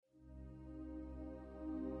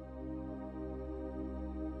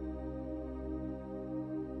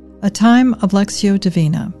a time of Lectio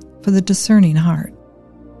Divina for the discerning heart.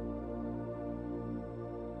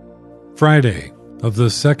 Friday of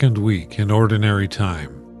the second week in Ordinary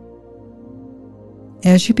Time.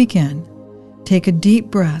 As you begin, take a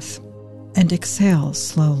deep breath and exhale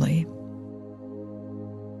slowly.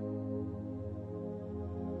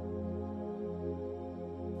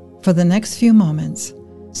 For the next few moments,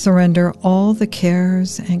 surrender all the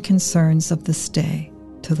cares and concerns of this day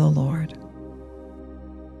to the Lord.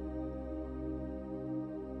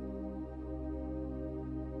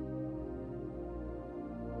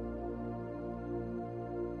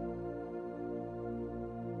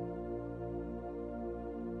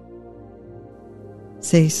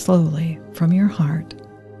 Say slowly from your heart,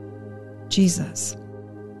 Jesus,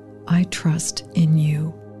 I trust in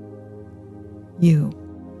you. You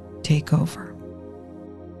take over.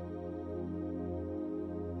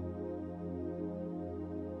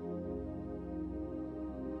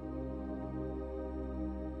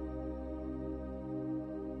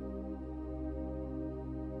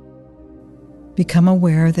 Become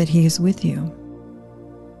aware that He is with you,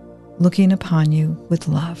 looking upon you with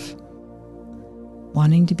love,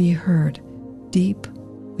 wanting to be heard deep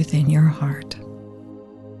within your heart.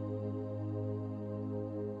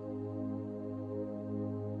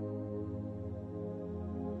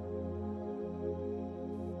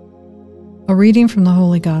 A reading from the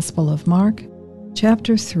Holy Gospel of Mark,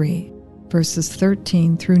 chapter 3, verses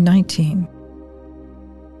 13 through 19.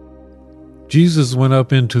 Jesus went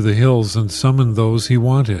up into the hills and summoned those he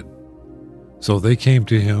wanted. So they came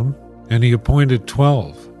to him, and he appointed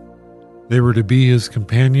 12. They were to be his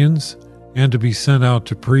companions and to be sent out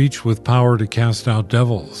to preach with power to cast out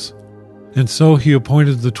devils. And so he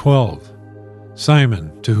appointed the 12,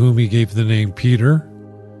 Simon, to whom he gave the name Peter,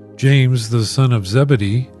 James the son of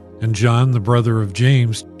Zebedee, and John the brother of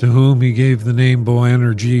James, to whom he gave the name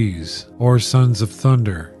Boanerges, or sons of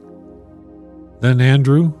thunder. Then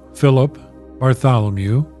Andrew, Philip,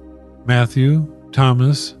 Bartholomew, Matthew,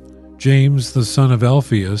 Thomas, James the son of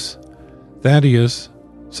Alphaeus, Thaddeus,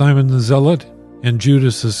 Simon the Zealot, and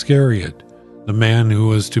Judas Iscariot, the man who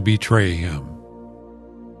was to betray him.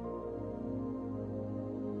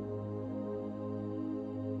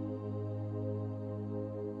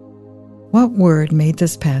 What word made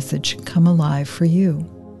this passage come alive for you?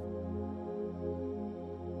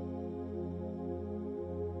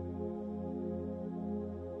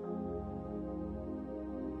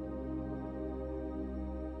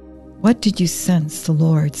 What did you sense the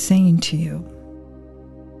Lord saying to you?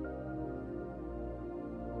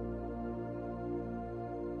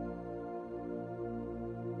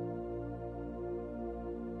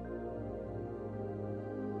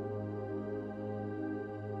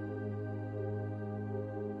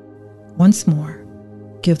 Once more,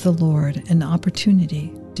 give the Lord an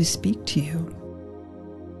opportunity to speak to you.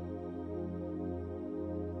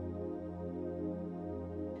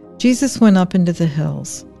 Jesus went up into the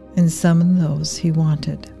hills and summoned those he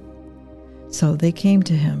wanted. So they came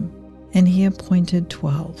to him, and he appointed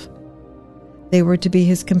 12. They were to be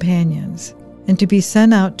his companions, and to be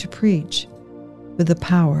sent out to preach, with the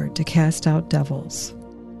power to cast out devils.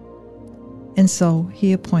 And so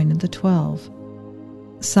he appointed the 12,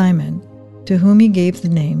 Simon, to whom he gave the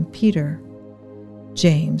name Peter,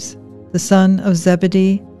 James, the son of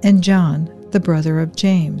Zebedee, and John, the brother of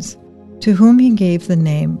James, to whom he gave the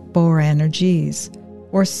name Boanerges,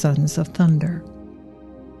 or sons of thunder.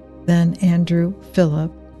 Then Andrew,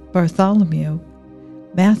 Philip, Bartholomew,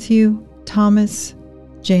 Matthew, Thomas,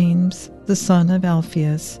 James, the son of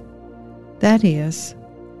Alphaeus, Thaddeus,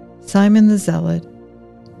 Simon the Zealot,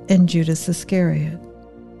 and Judas Iscariot,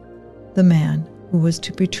 the man who was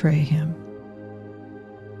to betray him.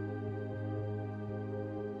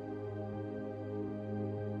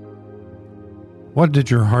 What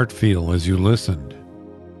did your heart feel as you listened?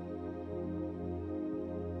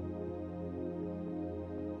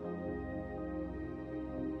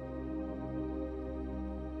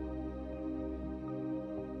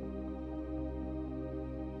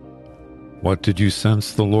 What did you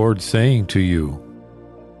sense the Lord saying to you?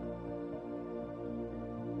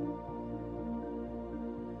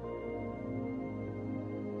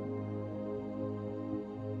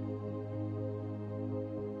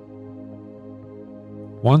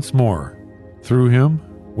 Once more, through him,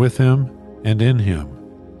 with him, and in him,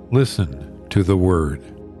 listen to the word.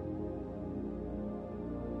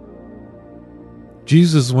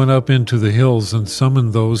 Jesus went up into the hills and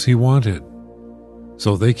summoned those he wanted.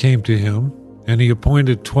 So they came to him, and he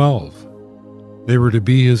appointed 12. They were to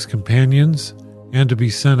be his companions and to be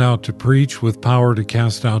sent out to preach with power to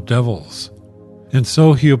cast out devils. And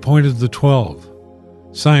so he appointed the 12,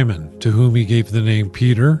 Simon, to whom he gave the name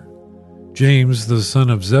Peter, James the son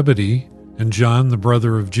of Zebedee, and John the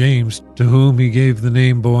brother of James, to whom he gave the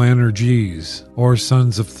name Boanerges, or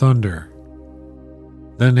sons of thunder.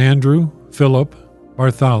 Then Andrew, Philip,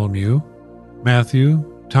 Bartholomew,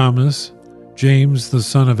 Matthew, Thomas, James the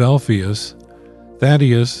son of Alphaeus,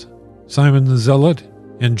 Thaddeus, Simon the Zealot,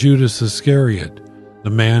 and Judas Iscariot, the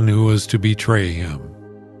man who was to betray him.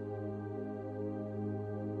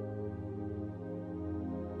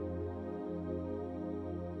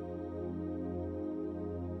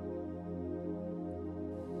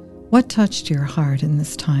 What touched your heart in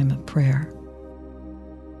this time of prayer?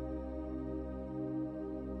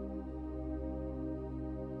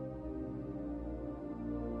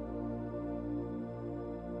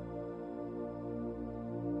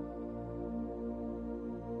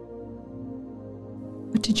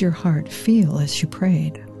 What did your heart feel as you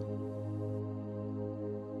prayed?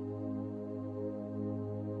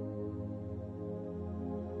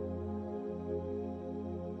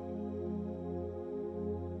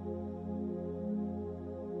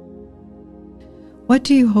 What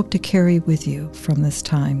do you hope to carry with you from this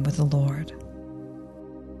time with the Lord?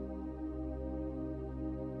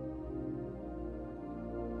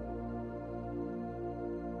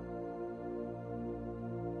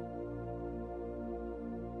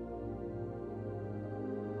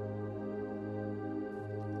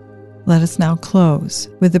 Let us now close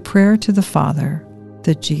with the prayer to the Father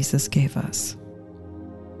that Jesus gave us.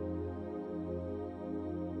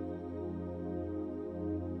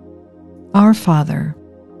 Our Father,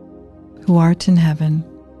 who art in heaven,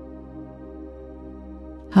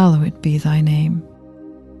 hallowed be thy name.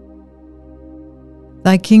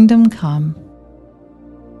 Thy kingdom come,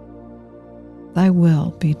 thy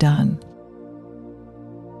will be done,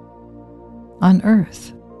 on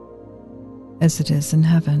earth as it is in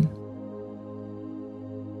heaven.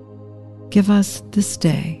 Give us this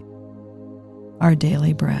day our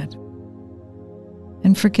daily bread,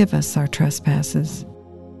 and forgive us our trespasses,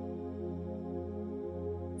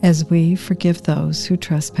 as we forgive those who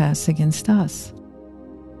trespass against us.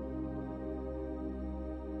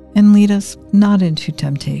 And lead us not into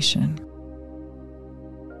temptation,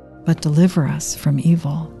 but deliver us from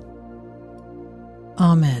evil.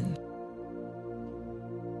 Amen.